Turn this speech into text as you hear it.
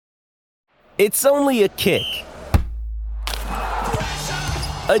It's only a kick,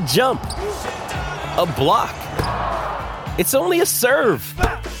 a jump, a block. It's only a serve.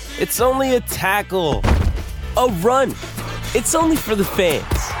 It's only a tackle, a run. It's only for the fans.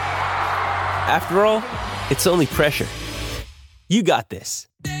 After all, it's only pressure. You got this.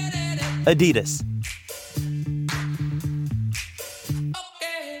 Adidas.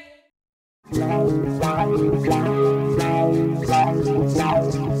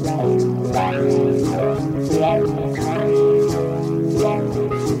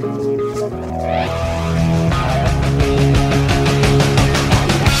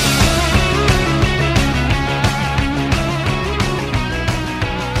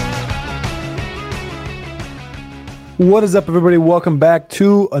 What is up, everybody? Welcome back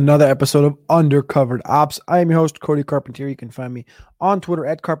to another episode of Undercovered Ops. I am your host, Cody Carpentier. You can find me on Twitter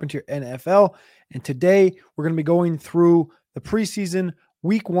at CarpentierNFL. And today we're going to be going through the preseason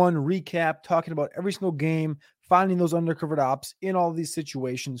week 1 recap, talking about every single game, finding those undercovered ops in all of these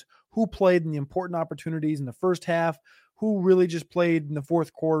situations, who played in the important opportunities in the first half, who really just played in the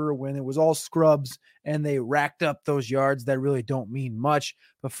fourth quarter when it was all scrubs and they racked up those yards that really don't mean much.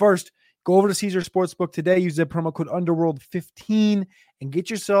 But first, go over to Caesar Sportsbook today. Use the promo code Underworld15 and get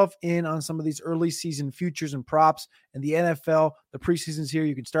yourself in on some of these early season futures and props. And the NFL, the preseason's here.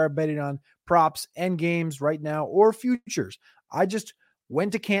 You can start betting on props and games right now or futures. I just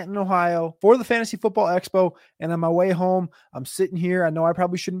went to Canton, Ohio for the Fantasy Football Expo, and on my way home, I'm sitting here. I know I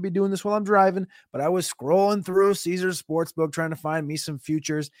probably shouldn't be doing this while I'm driving, but I was scrolling through Caesar Sportsbook trying to find me some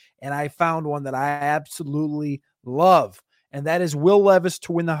futures, and I found one that I absolutely love. And that is Will Levis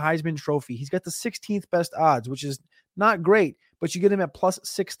to win the Heisman Trophy. He's got the 16th best odds, which is not great, but you get him at plus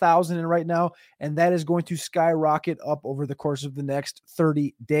 6,000 in right now, and that is going to skyrocket up over the course of the next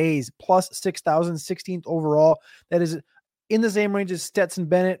 30 days. Plus 6,000, 16th overall. That is in the same range as Stetson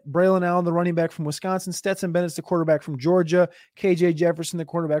Bennett, Braylon Allen, the running back from Wisconsin. Stetson Bennett's the quarterback from Georgia. KJ Jefferson, the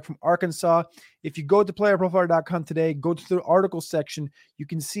quarterback from Arkansas. If you go to playerprofiler.com today, go to the article section, you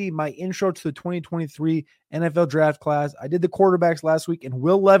can see my intro to the 2023 NFL draft class. I did the quarterbacks last week, and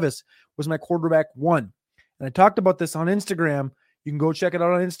Will Levis was my quarterback 1. And I talked about this on Instagram. You can go check it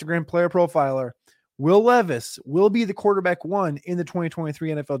out on Instagram, Player Profiler. Will Levis will be the quarterback 1 in the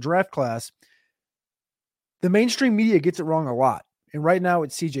 2023 NFL draft class. The mainstream media gets it wrong a lot. And right now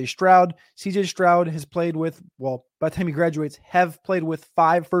it's CJ Stroud. CJ Stroud has played with, well, by the time he graduates, have played with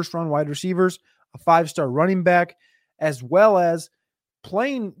 5 first-round wide receivers, a 5-star running back, as well as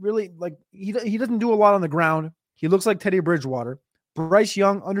playing really like he doesn't do a lot on the ground. He looks like Teddy Bridgewater. Bryce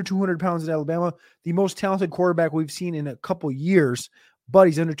Young, under 200 pounds at Alabama, the most talented quarterback we've seen in a couple years, but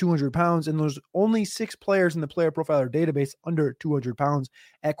he's under 200 pounds, and there's only 6 players in the Player Profiler database under 200 pounds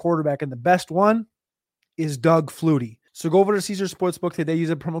at quarterback, and the best one is Doug Flutie. So go over to Caesar Sportsbook today, use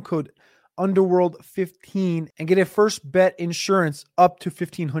a promo code Underworld15 and get a first bet insurance up to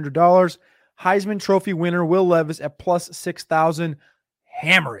 $1,500. Heisman Trophy winner Will Levis at plus 6,000.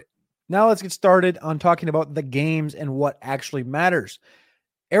 Hammer it. Now let's get started on talking about the games and what actually matters.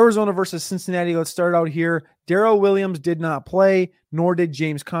 Arizona versus Cincinnati. Let's start out here. Darrell Williams did not play, nor did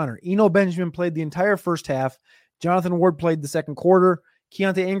James Conner. Eno Benjamin played the entire first half. Jonathan Ward played the second quarter.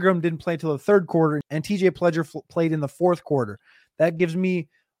 Keontae Ingram didn't play until the third quarter, and TJ Pledger played in the fourth quarter. That gives me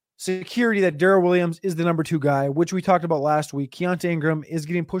security that Darrell Williams is the number 2 guy, which we talked about last week. Keontae Ingram is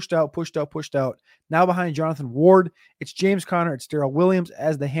getting pushed out. Now behind Jonathan Ward, it's James Conner, it's Darrell Williams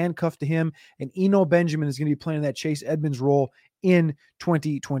as the handcuff to him, and Eno Benjamin is going to be playing that Chase Edmonds role in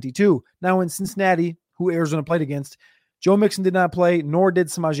 2022. Now in Cincinnati, who Arizona played against, Joe Mixon did not play, nor did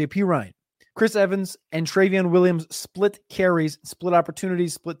Samaje Perine. Chris Evans and Travion Williams split carries, split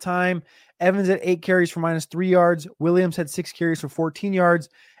opportunities, split time. Evans had 8 carries for -3 yards. Williams had 6 carries for 14 yards.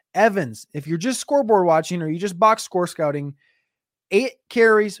 Evans, if you're just scoreboard watching or you just box score scouting, 8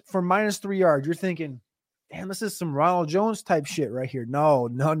 carries for -3 yards. You're thinking, damn, this is some Ronald Jones type shit right here. No.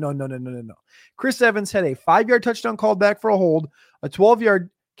 Chris Evans had a 5-yard touchdown called back for a hold, a 12-yard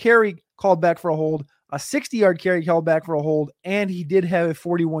carry called back for a hold, a 60-yard carry called back for a hold, and he did have a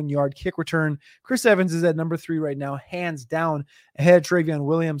 41-yard kick return. Chris Evans is at number 3 right now, hands down, ahead of Travion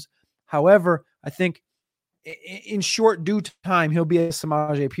Williams. However, I think in short due time, he'll be a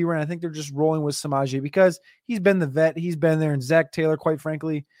Samaje Perine. I think they're just rolling with Samaje because he's been the vet. He's been there, and Zach Taylor, quite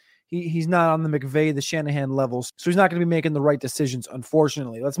frankly, he's not on the McVay, the Shanahan levels, so he's not going to be making the right decisions,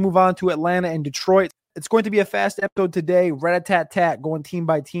 unfortunately. Let's move on to Atlanta and Detroit. It's going to be a fast episode today. Rat-a-tat-tat, going team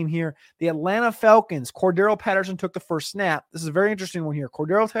by team here. The Atlanta Falcons, Cordero Patterson took the first snap. This is a very interesting one here.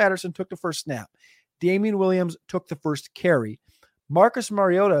 Cordero Patterson took the first snap. Damian Williams took the first carry. Marcus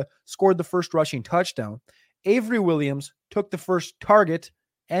Mariota scored the first rushing touchdown. Avery Williams took the first target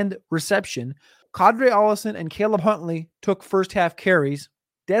and reception. Kadri Allison and Caleb Huntley took first half carries.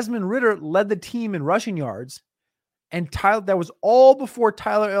 Desmond Ridder led the team in rushing yards. And that was all before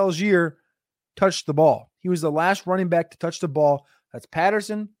Tyler Algier touched the ball. He was the last running back to touch the ball. That's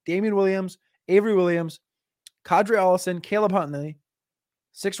Patterson, Damian Williams, Avery Williams, Kadri Allison, Caleb Huntley,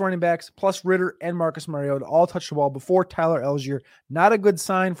 6 running backs, plus Ridder and Marcus Mariota all touched the ball before Tyler Algier. Not a good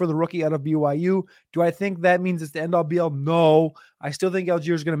sign for the rookie out of BYU. Do I think that means it's the end-all be-all? No. I still think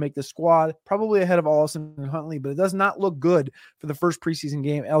Algier is going to make the squad, probably ahead of Allison and Huntley, but it does not look good for the first preseason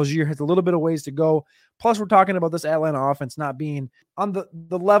game. Algier has a little bit of ways to go. Plus, we're talking about this Atlanta offense not being on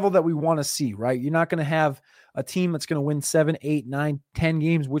the level that we want to see, right? You're not going to have a team that's going to win 7, 8, 9, 10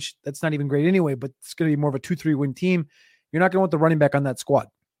 games, which that's not even great anyway, but it's going to be more of a 2-3 win team. You're not going to want the running back on that squad.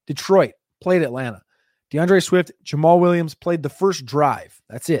 Detroit played Atlanta. DeAndre Swift, Jamal Williams played the first drive.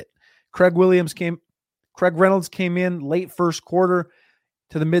 That's it. Craig Reynolds came in late first quarter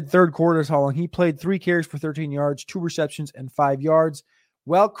to the mid third quarter is how long he played. 3 carries for 13 yards, 2 receptions, and 5 yards.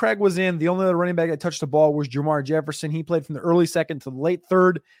 While Craig was in, the only other running back that touched the ball was Jermar Jefferson. He played from the early second to the late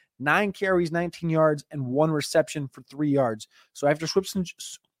third, 9 carries, 19 yards, and 1 reception for 3 yards. So after Swift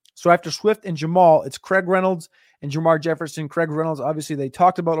and Jamal, it's Craig Reynolds and Jermar Jefferson. Craig Reynolds, obviously, they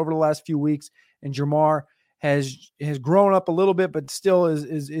talked about over the last few weeks, and Jermar has grown up a little bit, but still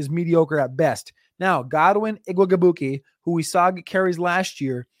is mediocre at best. Now, Godwin Igwebuike, who we saw get carries last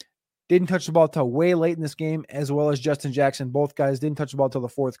year, didn't touch the ball until way late in this game, as well as Justin Jackson. Both guys didn't touch the ball until the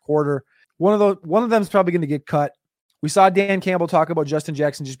fourth quarter. One of them is probably going to get cut. We saw Dan Campbell talk about Justin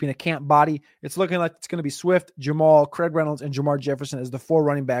Jackson just being a camp body. It's looking like it's going to be Swift, Jamal, Craig Reynolds, and Jermar Jefferson as the 4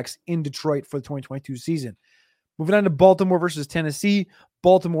 running backs in Detroit for the 2022 season. Moving on to Baltimore versus Tennessee.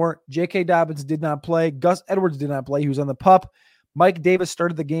 Baltimore, J.K. Dobbins did not play. Gus Edwards did not play. He was on the PUP. Mike Davis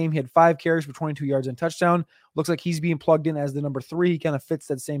started the game. He had 5 carries for 22 yards and touchdown. Looks like he's being plugged in as the number 3. He kind of fits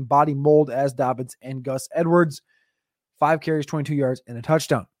that same body mold as Dobbins and Gus Edwards. 5 carries, 22 yards, and a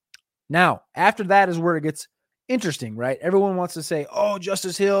touchdown. Now, after that is where it gets interesting, right? Everyone wants to say, oh,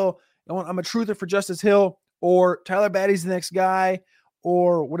 Justice Hill, I'm a truther for Justice Hill, or Tyler Batty's the next guy,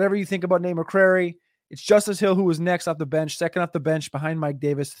 or whatever you think about Nate McCrary. It's Justice Hill who was next off the bench, second off the bench behind Mike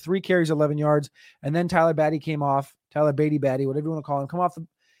Davis, 3 carries, 11 yards, and then Tyler Batty came off, Tyler Batty, whatever you want to call him,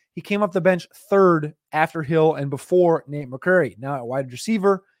 he came off the bench third after Hill and before Nate McCrary. Now at wide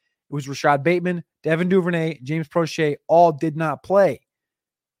receiver, it was Rashad Bateman, Devin Duvernay, James Prochet, all did not play.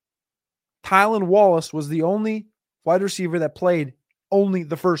 Tylan Wallace was the only wide receiver that played only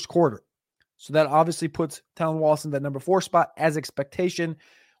the first quarter. So that obviously puts Tylan Wallace in that number 4 spot as expectation.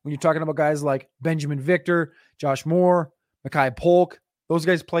 When you're talking about guys like Benjamin Victor, Josh Moore, Mekhi Polk, those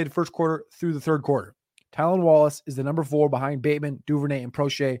guys played the first quarter through the third quarter. Tylan Wallace is the number 4 behind Bateman, Duvernay, and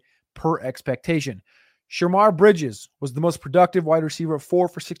Prochet per expectation. Shamar Bridges was the most productive wide receiver, 4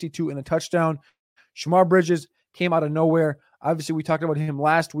 for 62 and a touchdown. Shamar Bridges came out of nowhere. Obviously, we talked about him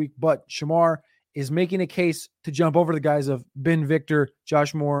last week, but Shamar is making a case to jump over the guys of Ben Victor,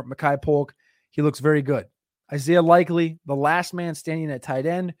 Josh Moore, Mekhi Polk. He looks very good. Isaiah Likely, the last man standing at tight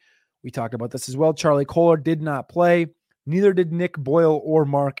end. We talked about this as well. Charlie Kolar did not play. Neither did Nick Boyle or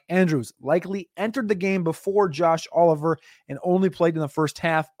Mark Andrews. Likely entered the game before Josh Oliver and only played in the first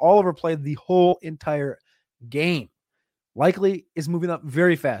half. Oliver played the whole entire game. Likely is moving up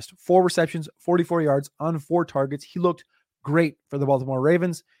very fast. 4 receptions, 44 yards on 4 targets. He looked great for the Baltimore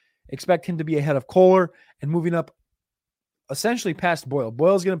Ravens. Expect him to be ahead of Kolar and moving up essentially past Boyle.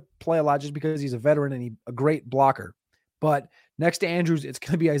 Boyle's going to play a lot just because he's a veteran and a great blocker. But next to Andrews, it's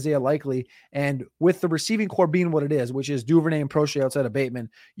going to be Isaiah Likely. And with the receiving core being what it is, which is Duvernay and Prochet outside of Bateman,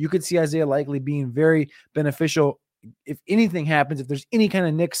 you could see Isaiah Likely being very beneficial if anything happens, if there's any kind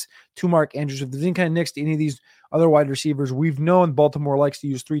of nicks to Mark Andrews, if there's any kind of nicks to any of these other wide receivers. We've known Baltimore likes to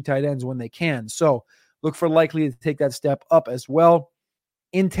use 3 tight ends when they can. So look for Likely to take that step up as well.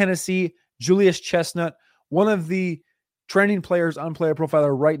 In Tennessee, Julius Chestnut, one of the trending players on Player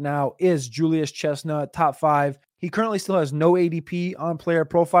Profiler right now is Julius Chestnut, top 5. He currently still has no ADP on Player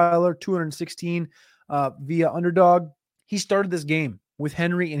Profiler, 216 via Underdog. He started this game with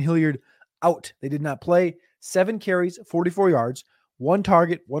Henry and Hilliard out. They did not play. 7 carries, 44 yards, 1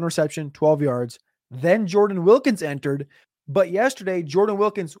 target, 1 reception, 12 yards. Then Jordan Wilkins entered, but yesterday Jordan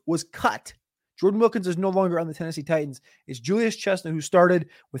Wilkins was cut. Jordan Wilkins is no longer on the Tennessee Titans. It's Julius Chestnut who started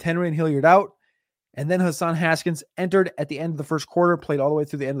with Henry and Hilliard out. And then Hassan Haskins entered at the end of the first quarter, played all the way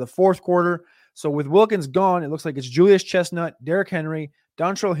through the end of the fourth quarter. So with Wilkins gone, it looks like it's Julius Chestnut, Derrick Henry,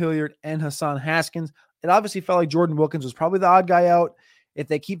 Dontrell Hilliard, and Hassan Haskins. It obviously felt like Jordan Wilkins was probably the odd guy out. If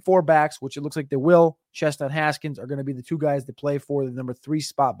they keep 4 backs, which it looks like they will, Chestnut, Haskins are going to be the 2 guys that play for the number 3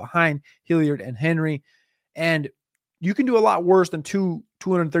 spot behind Hilliard and Henry. And you can do a lot worse than two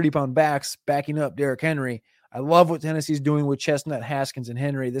 230-pound backs backing up Derrick Henry. I love what Tennessee's doing with Chestnut, Haskins, and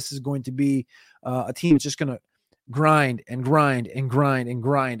Henry. This is going to be a team that's just going to grind and grind and grind and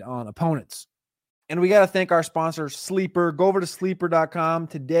grind on opponents. And we got to thank our sponsor, Sleeper. Go over to sleeper.com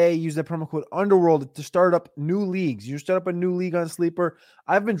today. Use the promo code Underworld to start up new leagues. You start up a new league on Sleeper.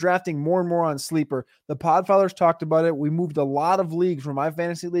 I've been drafting more and more on Sleeper. The Podfathers talked about it. We moved a lot of leagues from my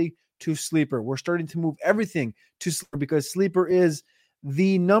fantasy league to Sleeper. We're starting to move everything to Sleeper because Sleeper is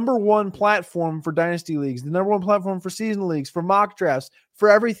the number one platform for dynasty leagues, the number one platform for season leagues, for mock drafts, for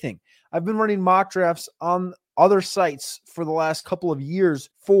everything. I've been running mock drafts on other sites for the last couple of years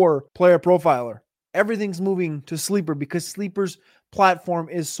for Player Profiler. Everything's moving to Sleeper because Sleeper's platform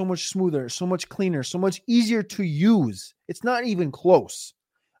is so much smoother, so much cleaner, so much easier to use. It's not even close.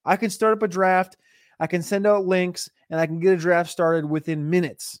 I can start up a draft, I can send out links, and I can get a draft started within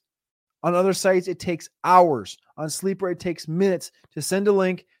minutes. On other sites, it takes hours. On Sleeper, it takes minutes to send a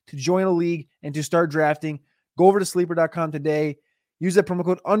link, to join a league, and to start drafting. Go over to sleeper.com today. Use that promo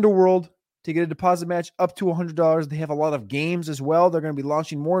code Underworld to get a deposit match up to $100. They have a lot of games as well. They're going to be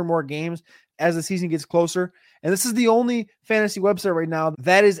launching more and more games as the season gets closer. And this is the only fantasy website right now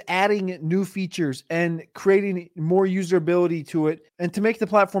that is adding new features and creating more usability to it and to make the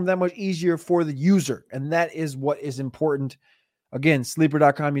platform that much easier for the user. And that is what is important. Again,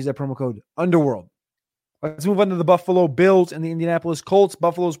 sleeper.com, use that promo code Underworld. Let's move on to the Buffalo Bills and the Indianapolis Colts.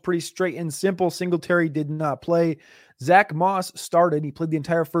 Buffalo's pretty straight and simple. Singletary did not play. Zach Moss started. He played the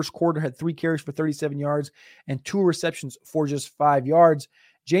entire first quarter, had 3 carries for 37 yards and 2 receptions for just 5 yards.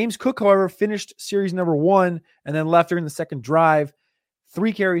 James Cook, however, finished series number 1 and then left during the second drive.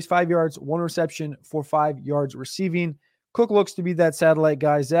 3 carries, 5 yards, 1 reception for 5 yards receiving. Cook looks to be that satellite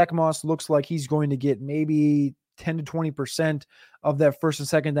guy. Zach Moss looks like he's going to get maybe 10 to 20% of that first and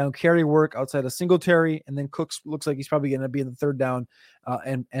second down carry work outside of Singletary. And then Cooks looks like he's probably going to be in the third down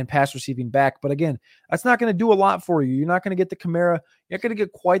and pass receiving back. But again, that's not going to do a lot for you. You're not going to get the Kamara. You're not going to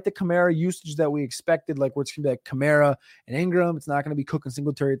get quite the Kamara usage that we expected, like where it's going to be like Kamara and Ingram. It's not going to be Cook and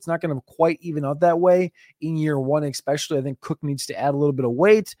Singletary. It's not going to quite even out that way in year 1, especially. I think Cook needs to add a little bit of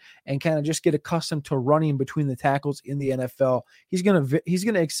weight and kind of just get accustomed to running between the tackles in the NFL. He's going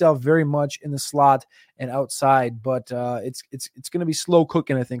to excel very much in the slot and outside, but it's going to be slow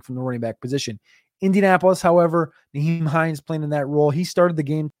cooking, I think, from the running back position. Indianapolis, however, Nyheim Hines playing in that role. He started the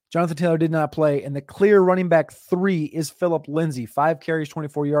game. Jonathan Taylor did not play, and the clear running back 3 is Phillip Lindsay. 5 carries,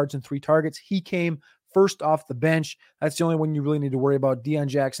 24 yards, and 3 targets. He came first off the bench. That's the only one you really need to worry about. Deion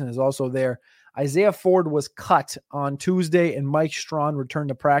Jackson is also there. Isaiah Ford was cut on Tuesday, and Mike Strawn returned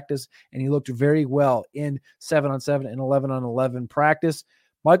to practice, and he looked very well in 7-on-7 and 11-on-11 practice.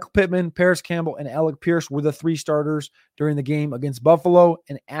 Michael Pittman, Paris Campbell, and Alec Pierce were the 3 starters during the game against Buffalo,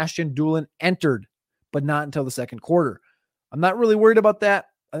 and Ashton Dulin entered, but not until the second quarter. I'm not really worried about that.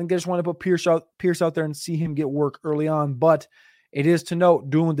 I think I just want to put Pierce out there and see him get work early on, but it is to note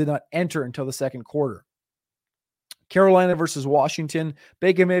Dulin did not enter until the second quarter. Carolina versus Washington.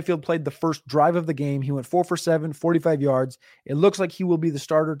 Baker Mayfield played the first drive of the game. He went 4 for 7, 45 yards. It looks like he will be the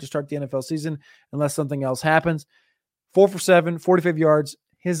starter to start the NFL season unless something else happens. 4 for 7, 45 yards.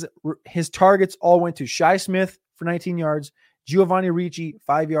 His targets all went to Shi Smith for 19 yards, Giovanni Ricci,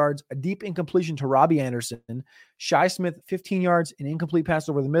 5 yards, a deep incompletion to Robbie Anderson, Shi Smith, 15 yards, an incomplete pass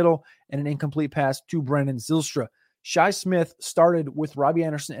over the middle, and an incomplete pass to Brendan Zylstra. Shi Smith started with Robbie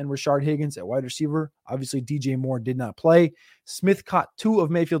Anderson and Rashard Higgins at wide receiver. Obviously, DJ Moore did not play. Smith caught 2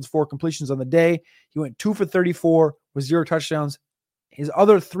 of Mayfield's 4 completions on the day. He went 2 for 34 with 0 touchdowns. His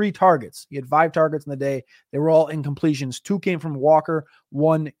other 3 targets, he had 5 targets in the day. They were all incompletions. 2 came from Walker.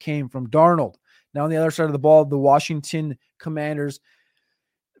 1 came from Darnold. Now on the other side of the ball, the Washington Commanders.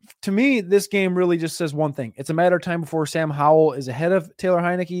 To me, this game really just says one thing. It's a matter of time before Sam Howell is ahead of Taylor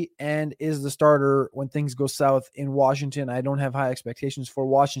Heineke and is the starter when things go south in Washington. I don't have high expectations for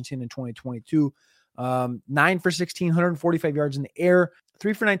Washington in 2022. 9 for 16, 145 yards in the air,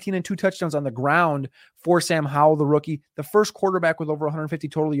 3 for 19 and 2 touchdowns on the ground for Sam Howell, the rookie, the first quarterback with over 150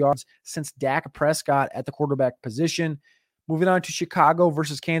 total yards since Dak Prescott at the quarterback position. Moving on to Chicago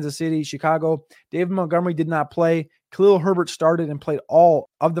versus Kansas City. Chicago, David Montgomery did not play. Khalil Herbert started and played all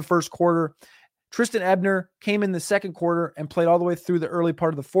of the first quarter. Tristan Ebner came in the second quarter and played all the way through the early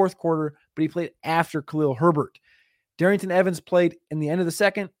part of the fourth quarter, but he played after Khalil Herbert. Darrington Evans played in the end of the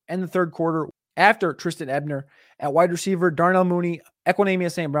second and the third quarter after Tristan Ebner. At wide receiver, Darnell Mooney,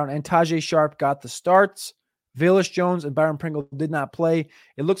 Equanimeous St. Brown, and Tajay Sharp got the starts. Velus Jones and Byron Pringle did not play.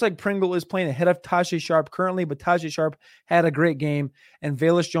 It looks like Pringle is playing ahead of Tajay Sharp currently, but Tajay Sharp had a great game, and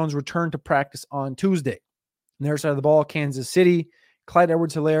Velus Jones returned to practice on Tuesday. On the other side of the ball, Kansas City, Clyde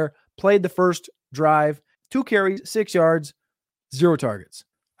Edwards-Helaire played the first drive, 2 carries, 6 yards, 0 targets.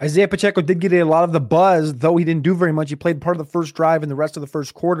 Isaiah Pacheco did get a lot of the buzz, though he didn't do very much. He played part of the first drive and the rest of the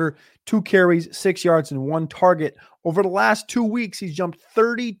first quarter, 2 carries, 6 yards, and 1 target. Over the last 2 weeks, he's jumped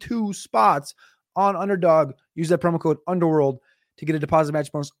 32 spots on Underdog. Use that promo code UNDERWORLD to get a deposit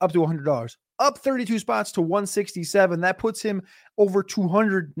match bonus up to $100. Up 32 spots to 167. That puts him over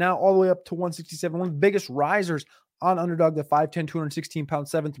 200, now all the way up to 167. One of the biggest risers on Underdog, the 5'10", 216-pound,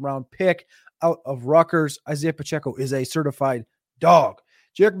 7th-round pick out of Rutgers. Isaiah Pacheco is a certified dog.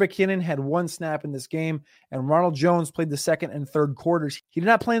 Jerick McKinnon had 1 snap in this game, and Ronald Jones played the second and third quarters. He did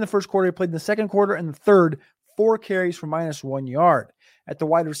not play in the first quarter. He played in the second quarter and the third, 4 carries for -1 yard. At the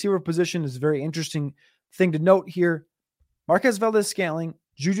wide receiver position is a very interesting thing to note here. Marquez Valdes-Scantling,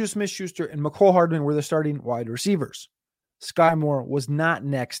 Juju Smith-Schuster, and McCole Hardman were the starting wide receivers. Sky Moore was not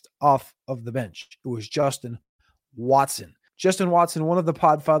next off of the bench. It was Justin Watson. Justin Watson, one of the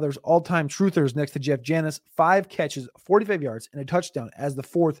Podfather's all-time truthers next to Jeff Janis, 5 catches, 45 yards, and a touchdown as the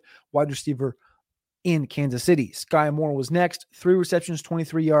 4th wide receiver in Kansas City. Sky Moore was next, 3 receptions,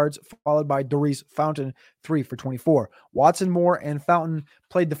 23 yards, followed by Daurice Fountain, 3 for 24. Watson, Moore, and Fountain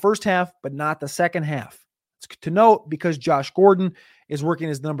played the first half, but not the second half. It's good to note because Josh Gordon is working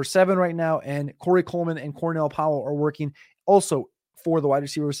as number 7 right now, and Corey Coleman and Cornell Powell are working also for the wide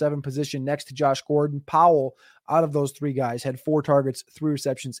receiver 7 position next to Josh Gordon. Powell, out of those 3 guys, had 4 targets, 3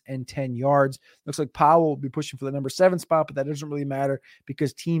 receptions, and 10 yards. Looks like Powell will be pushing for the number 7 spot, but that doesn't really matter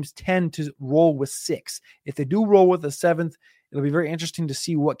because teams tend to roll with 6. If they do roll with a 7th, it'll be very interesting to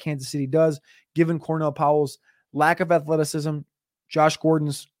see what Kansas City does, given Cornell Powell's lack of athleticism, Josh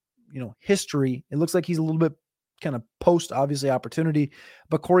Gordon's, history. It looks like he's a little bit kind of post, obviously, opportunity.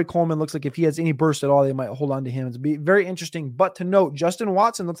 But Corey Coleman looks like if he has any burst at all, they might hold on to him. It's be very interesting. But to note, Justin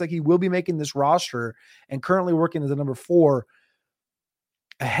Watson looks like he will be making this roster and currently working as a number 4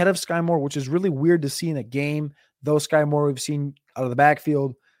 ahead of Sky Moore, which is really weird to see in a game. Though Sky Moore we've seen out of the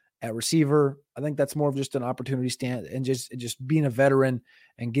backfield at receiver. I think that's more of just an opportunity stand and just being a veteran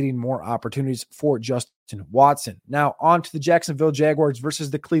and getting more opportunities for Justin Watson. Now on to the Jacksonville Jaguars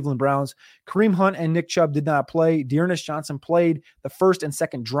versus the Cleveland Browns. Kareem Hunt and Nick Chubb did not play. Dearness Johnson played the first and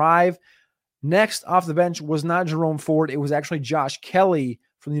second drive. Next off the bench was not Jerome Ford. It was actually Josh Kelly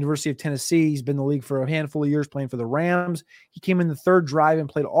from the University of Tennessee. He's been in the league for a handful of years playing for the Rams. He came in the third drive and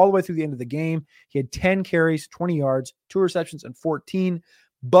played all the way through the end of the game. He had 10 carries, 20 yards, 2 receptions, and 14.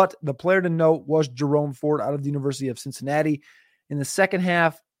 But the player to note was Jerome Ford out of the University of Cincinnati. In the second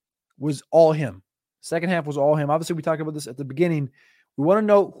half was all him. Obviously, we talked about this at the beginning. We want to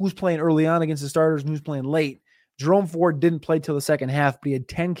know who's playing early on against the starters and who's playing late. Jerome Ford didn't play till the second half, but he had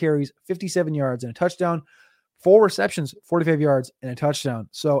 10 carries, 57 yards, and a touchdown. 4 receptions, 45 yards, and a touchdown.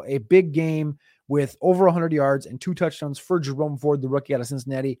 So a big game with over 100 yards and 2 touchdowns for Jerome Ford, the rookie out of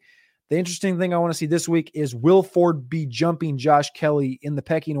Cincinnati. The interesting thing I want to see this week is will Ford be jumping Josh Kelly in the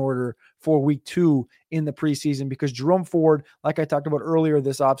pecking order for week 2 in the preseason? Because Jerome Ford, like I talked about earlier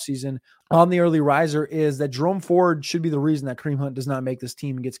this offseason on the early riser, is that Jerome Ford should be the reason that Kareem Hunt does not make this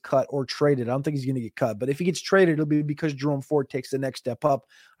team and gets cut or traded. I don't think he's going to get cut, but if he gets traded, it'll be because Jerome Ford takes the next step up.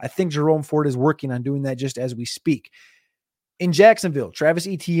 I think Jerome Ford is working on doing that just as we speak. In Jacksonville, Travis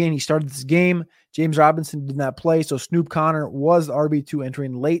Etienne, he started this game. James Robinson did not play, so Snoop Connor was the RB2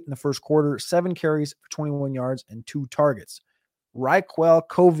 entering late in the first quarter. 7 carries for 21 yards and 2 targets. Raquel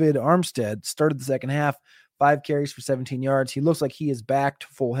COVID Armstead started the second half, 5 carries for 17 yards. He looks like he is back to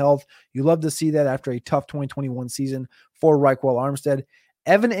full health. You love to see that after a tough 2021 season for Raquel Armstead.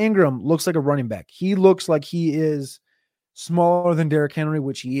 Evan Ingram looks like a running back. He looks like he is smaller than Derrick Henry,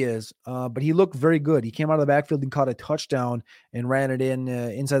 which he is, but he looked very good. He came out of the backfield and caught a touchdown and ran it in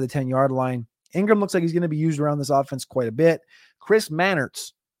inside the 10-yard line. Ingram looks like he's going to be used around this offense quite a bit. Chris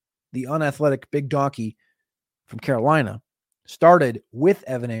Mannertz, the unathletic big donkey from Carolina, started with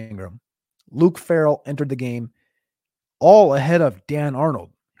Evan Ingram. Luke Farrell entered the game all ahead of Dan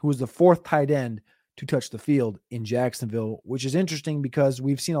Arnold, who was the 4th tight end to touch the field in Jacksonville, which is interesting because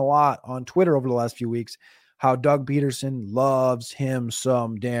we've seen a lot on Twitter over the last few weeks how Doug Peterson loves him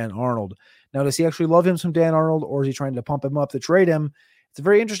some Dan Arnold. Now, does he actually love him some Dan Arnold, or is he trying to pump him up to trade him? It's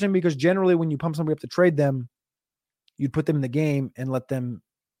very interesting because generally when you pump somebody up to trade them, you'd put them in the game and let them,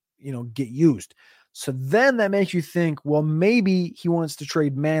 get used. So then that makes you think, well, maybe he wants to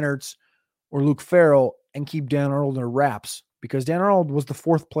trade Mannertz or Luke Farrell and keep Dan Arnold in wraps because Dan Arnold was the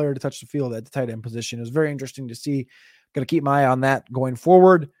 4th player to touch the field at the tight end position. It was very interesting to see. Going to keep my eye on that going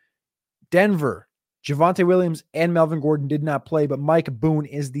forward. Denver. Javonte Williams and Melvin Gordon did not play, but Mike Boone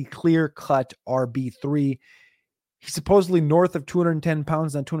is the clear-cut RB3. He's supposedly north of 210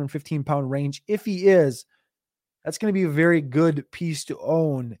 pounds, on 215-pound range. If he is, That's going to be a very good piece to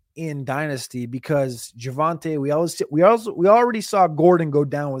own in Dynasty because Javonte, we already saw Gordon go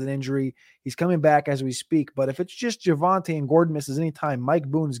down with an injury. He's coming back as we speak. But if it's just Javonte and Gordon misses any time, Mike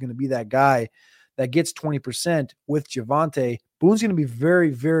Boone is going to be that guy that gets 20% with Javonte. Boone's going to be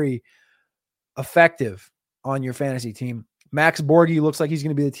very, very effective on your fantasy team. Max Borghi looks like he's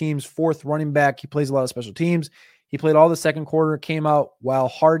going to be the team's fourth running back. He plays a lot of special teams. He played all the second quarter, came out while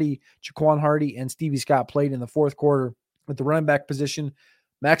Jaquan Hardy, and Stevie Scott played in the fourth quarter at the running back position.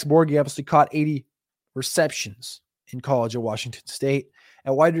 Max Borghi obviously caught 80 receptions in college at Washington State.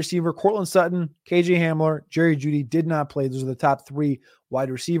 At wide receiver, Cortland Sutton, KJ Hamler, Jerry Jeudy did not play. Those are the top three wide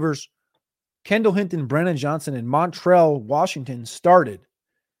receivers. Kendall Hinton, Brennan Johnson, and Montrell Washington started.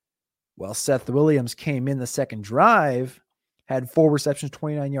 While Seth Williams came in the second drive, had 4 receptions,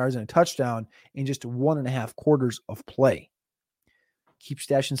 29 yards, and a touchdown in just 1.5 quarters of play. Keep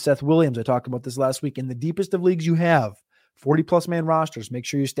stashing Seth Williams. I talked about this last week. In the deepest of leagues you have, 40-plus man rosters, make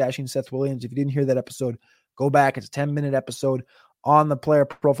sure you're stashing Seth Williams. If you didn't hear that episode, go back. It's a 10-minute episode on the Player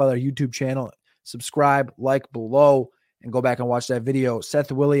Profiler YouTube channel. Subscribe, like below, and go back and watch that video.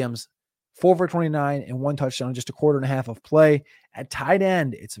 Seth Williams, 4 for 29 and 1 touchdown, just 1.25 of play. At tight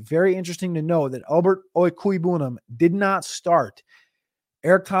end, it's very interesting to know that Albert Okwuegbunam did not start.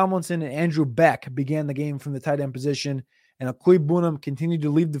 Eric Tomlinson and Andrew Beck began the game from the tight end position, and Okwuegbunam continued to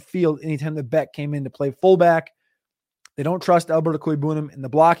leave the field anytime that Beck came in to play fullback. They don't trust Albert Okwuegbunam in the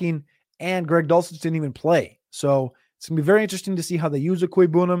blocking, and Greg Dulcich didn't even play. So it's going to be very interesting to see how they use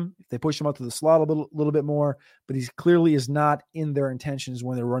Okwuegbunam, if they push him out to the slot a little bit more, but he clearly is not in their intentions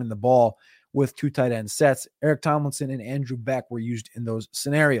when they're running the ball with 2 tight end sets. Eric Tomlinson and Andrew Beck were used in those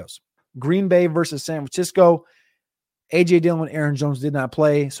scenarios. Green Bay versus San Francisco. A.J. Dillon and Aaron Jones did not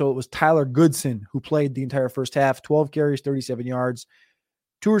play, so it was Tyler Goodson who played the entire first half. 12 carries, 37 yards,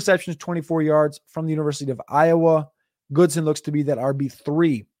 2 receptions, 24 yards from the University of Iowa. Goodson looks to be that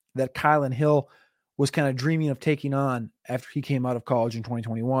RB3 that Kylan Hill was kind of dreaming of taking on after he came out of college in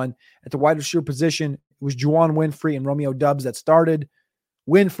 2021. At the wide receiver position, it was Juwan Winfrey and Romeo Doubs that started.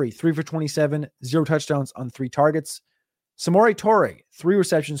 Winfrey, 3 for 27, 0 touchdowns on 3 targets. Samori Toure, 3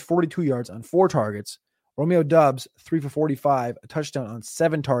 receptions, 42 yards on 4 targets. Romeo Doubs, 3 for 45, a touchdown on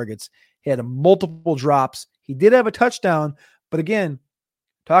 7 targets. He had multiple drops. He did have a touchdown, but again,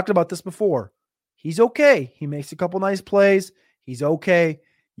 talked about this before. He's okay. He makes a couple nice plays. He's okay.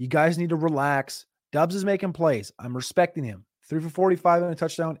 You guys need to relax. Doubs is making plays. I'm respecting him. 3 for 45 and a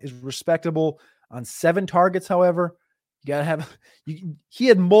touchdown is respectable. On 7 targets, however, you got to have he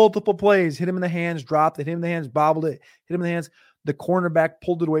had multiple plays, hit him in the hands, dropped it, hit him in the hands, bobbled it, hit him in the hands. The cornerback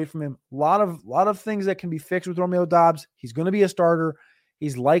pulled it away from him. A lot of things that can be fixed with Romeo Doubs. He's going to be a starter.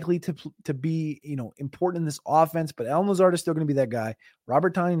 He's likely to be, important in this offense, but Allen Lazard is still going to be that guy.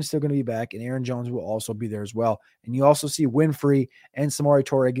 Robert Tonyan is still going to be back, and Aaron Jones will also be there as well. And you also see Winfrey and Samori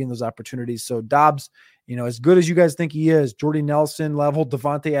Toure getting those opportunities. So Doubs, as good as you guys think he is, Jordy Nelson level,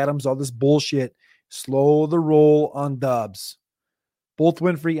 Devontae Adams, all this bullshit, slow the roll on Doubs. Both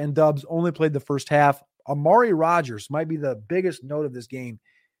Winfrey and Doubs only played the first half. Amari Rodgers might be the biggest note of this game.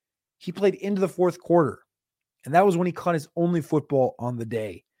 He played into the fourth quarter, and that was when he caught his only football on the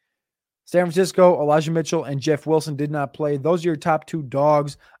day. San Francisco, Elijah Mitchell, and Jeff Wilson did not play. Those are your top 2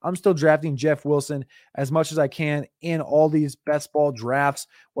 dogs. I'm still drafting Jeff Wilson as much as I can in all these best ball drafts,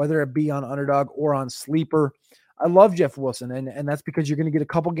 whether it be on Underdog or on Sleeper. I love Jeff Wilson, and that's because you're going to get a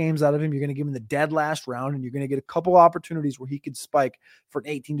couple games out of him. You're going to give him the dead last round, and you're going to get a couple opportunities where he could spike for an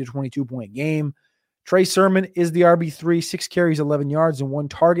 18 to 22-point game. Trey Sermon is the RB3, 6 carries, 11 yards, and 1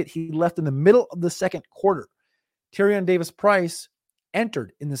 target. He left in the middle of the second quarter. Tyrion Davis-Price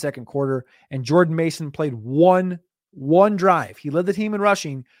entered in the second quarter, and Jordan Mason played one drive. He led the team in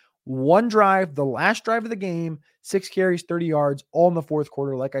rushing, 1 drive, the last drive of the game, 6 carries, 30 yards, all in the fourth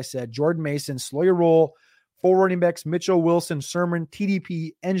quarter. Like I said, Jordan Mason, slow your roll. 4 running backs, Mitchell, Wilson, Sermon,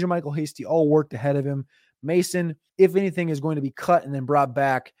 TDP, and JaMychal Hasty all worked ahead of him. Mason, if anything, is going to be cut and then brought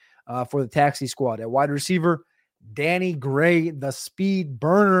back for the taxi squad. At wide receiver, Danny Gray, the speed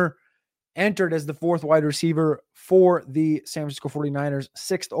burner, entered as the 4th wide receiver for the San Francisco 49ers,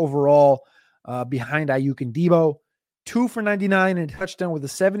 6th overall behind Ayuk and Debo. 2 for 99 and a touchdown with a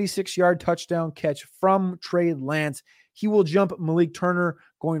 76-yard touchdown catch from Trey Lance. He will jump Malik Turner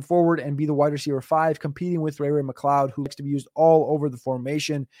going forward and be the wide receiver 5, competing with Ray McLeod, who likes to be used all over the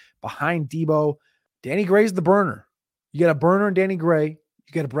formation behind Debo. Danny Gray's the burner. You got a burner in Danny Gray.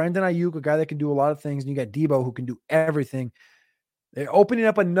 You got a Brandon Ayuk, a guy that can do a lot of things, and you got Debo, who can do everything. They're opening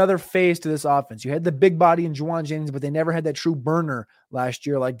up another phase to this offense. You had the big body in Juwan Jennings, but they never had that true burner last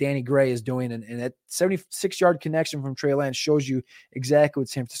year like Danny Gray is doing. And that 76-yard connection from Trey Lance shows you exactly what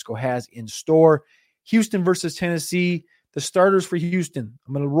San Francisco has in store. Houston versus Tennessee. The starters for Houston,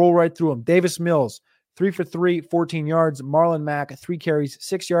 I'm going to roll right through them. Davis Mills, 3 for 3, 14 yards. Marlon Mack, 3 carries,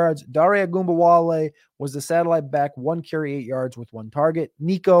 6 yards. Dare Agumbawale was the satellite back, 1 carry, 8 yards with 1 target.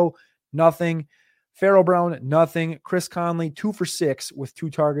 Nico, nothing. Farrell Brown, nothing. Chris Conley, 2 for 6 with 2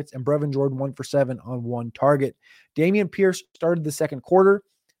 targets. And Brevin Jordan, 1 for 7 on 1 target. Dameon Pierce started the second quarter,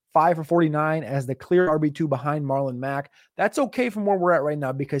 5 for 49 as the clear RB2 behind Marlon Mack. That's okay from where we're at right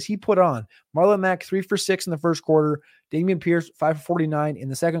now because he put on. Marlon Mack, 3 for 6 in the first quarter. Dameon Pierce, 5 for 49 in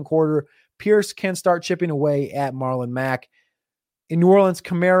the second quarter. Pierce can start chipping away at Marlon Mack. In New Orleans,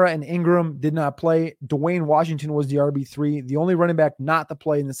 Kamara and Ingram did not play. Dwayne Washington was the RB3, the only running back not to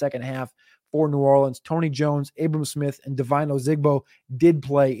play in the second half for New Orleans. Tony Jones, Abram Smith, and Divine Ozigbo did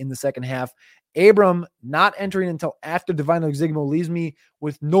play in the second half. Abram not entering until after Divine Ozigbo leaves me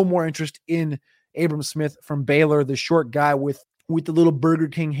with no more interest in Abram Smith from Baylor, the short guy with the little Burger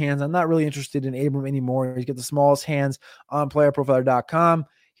King hands. I'm not really interested in Abram anymore. He's got the smallest hands on playerprofiler.com.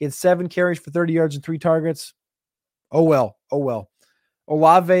 He had 7 carries for 30 yards and 3 targets. Oh well.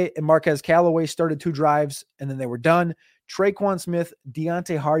 Olave and Marquez Callaway started 2 drives, and then they were done. Traquan Smith,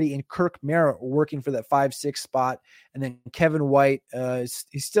 Deontay Hardy, and Kirk Merritt were working for that 5-6 spot. And then Kevin White,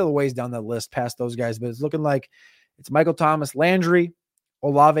 he's still a ways down that list past those guys, but it's looking like it's Michael Thomas, Landry,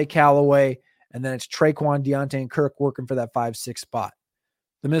 Olave Callaway, and then it's Traquan, Deontay, and Kirk working for that 5-6 spot.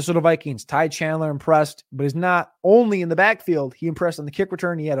 The Minnesota Vikings, Ty Chandler impressed, but he's not only in the backfield. He impressed on the kick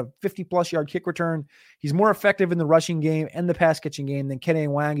return. He had a 50-plus yard kick return. He's more effective in the rushing game and the pass-catching game than Kene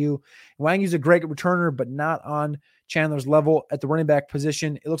Nwangu. Nwangu's a great returner, but not on Chandler's level at the running back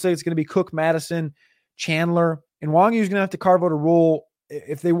position. It looks like it's going to be Cook, Madison, Chandler. And Nwangu's going to have to carve out a role.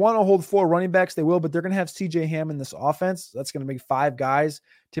 If they want to hold 4 running backs, they will, but they're going to have C.J. Ham in this offense. That's going to make 5 guys.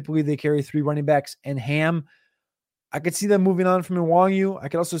 Typically, they carry 3 running backs and Ham. I could see them moving on from Nwangu. I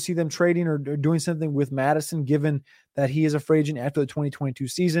could also see them trading or doing something with Madison, given that he is a free agent after the 2022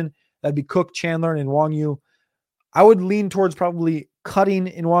 season. That'd be Cook, Chandler, and Nwangu. I would lean towards probably cutting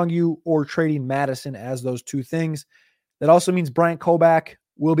Nwangu or trading Madison as those 2 things. That also means Bryant Koback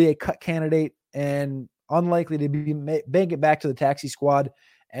will be a cut candidate and unlikely to be make it back to the taxi squad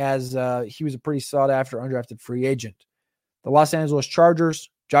as he was a pretty sought-after undrafted free agent. The Los Angeles Chargers,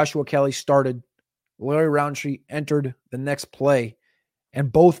 Joshua Kelly started. Larry Roundtree entered the next play,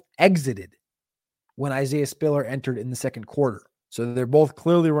 and both exited when Isaiah Spiller entered in the second quarter. So they're both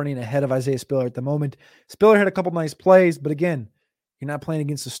clearly running ahead of Isaiah Spiller at the moment. Spiller had a couple nice plays, but again, you're not playing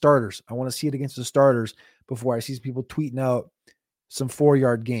against the starters. I want to see it against the starters before I see people tweeting out some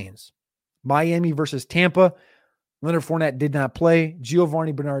 4-yard gains. Miami versus Tampa. Leonard Fournette did not play.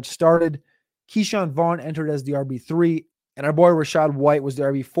 Giovanni Bernard started. Keyshawn Vaughn entered as the RB3. And our boy Rachaad White was the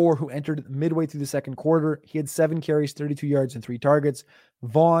RB4 who entered midway through the second quarter. He had 7 carries, 32 yards, and 3 targets.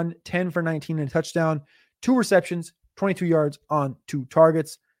 Vaughn, 10 for 19 and a touchdown, 2 receptions, 22 yards on 2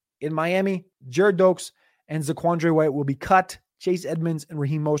 targets. In Miami, Jared Dokes and Zaquandre White will be cut. Chase Edmonds and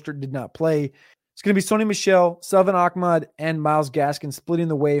Raheem Mostert did not play. It's going to be Sony Michel, Salvon Ahmed, and Myles Gaskin splitting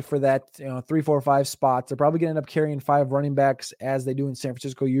the way for that 3, 4, 5 spots. They're probably going to end up carrying 5 running backs as they do in San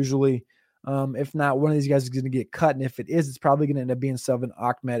Francisco usually. If not, one of these guys is going to get cut. And if it is, it's probably going to end up being Salvon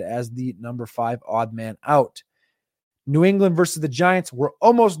Ahmed as the number 5 odd man out. New England versus the Giants. We're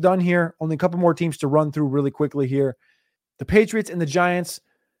almost done here. Only a couple more teams to run through really quickly here. The Patriots and the Giants.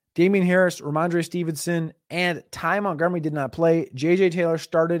 Damian Harris, Ramondre Stevenson, and Ty Montgomery did not play. J.J. Taylor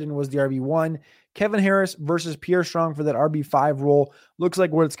started and was the RB1. Kevin Harris versus Pierre Strong for that RB5 role. Looks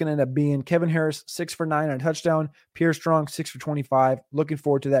like what it's going to end up being. Kevin Harris, 6 for 9 on a touchdown. Pierre Strong, 6 for 25. Looking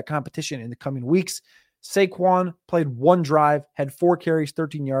forward to that competition in the coming weeks. Saquon played 1 drive, had 4 carries,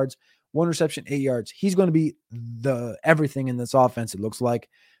 13 yards, 1 reception, 8 yards. He's going to be the everything in this offense, it looks like.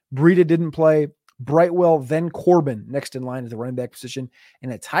 Breida didn't play. Brightwell, then Corbin next in line at the running back position.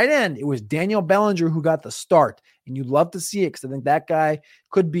 And at tight end, it was Daniel Bellinger who got the start. And you'd love to see it because I think that guy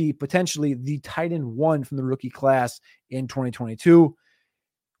could be potentially the tight end 1 from the rookie class in 2022.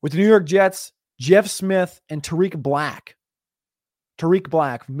 With the New York Jets, Jeff Smith and Tariq Black. Tariq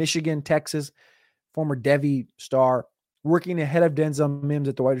Black from Michigan, Texas, former Devy star, working ahead of Denzel Mims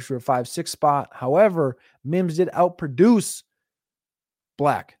at the wide receiver 5-6 spot. However, Mims did outproduce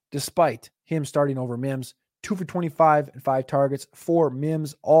Black despite him starting over Mims. 2 for 25 and 5 targets for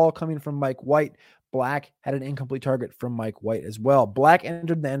Mims, all coming from Mike White. Black had an incomplete target from Mike White as well. Black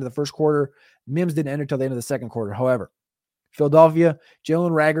entered the end of the first quarter. Mims didn't enter until the end of the second quarter. However, Philadelphia,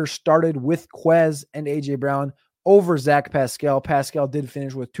 Jalen Reagor started with Quez and A.J. Brown over Zach Pascal. Pascal did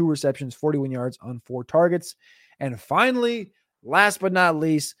finish with 2 receptions, 41 yards on 4 targets. And finally, last but not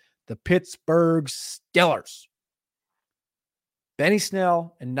least, the Pittsburgh Steelers. Benny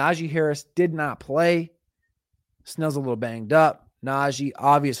Snell and Najee Harris did not play. Snell's a little banged up. Najee,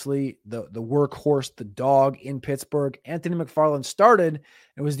 obviously, the workhorse, the dog in Pittsburgh. Anthony McFarland started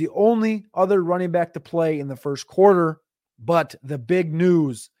and was the only other running back to play in the first quarter. But the big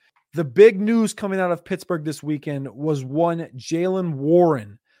news coming out of Pittsburgh this weekend was one Jaylen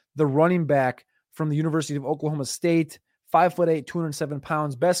Warren, the running back from the University of Oklahoma State, 5'8", 207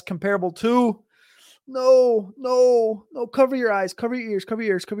 pounds, best comparable to, no, cover your eyes, cover your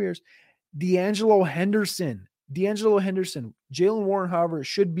ears. D'Angelo Henderson. Jaylen Warren, however,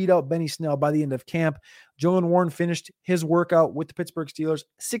 should beat out Benny Snell by the end of camp. Jaylen Warren finished his workout with the Pittsburgh Steelers,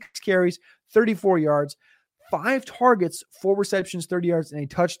 6 carries, 34 yards, 5 targets, 4 receptions, 30 yards, and a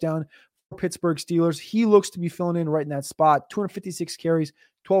touchdown for Pittsburgh Steelers. He looks to be filling in right in that spot. 256 carries,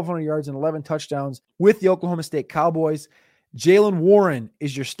 1,200 yards, and 11 touchdowns with the Oklahoma State Cowboys. Jaylen Warren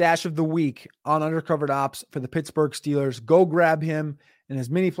is your stash of the week on Undercovered Ops for the Pittsburgh Steelers. Go grab him in as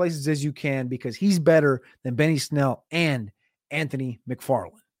many places as you can because he's better than Benny Snell and Anthony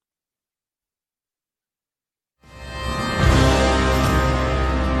McFarland.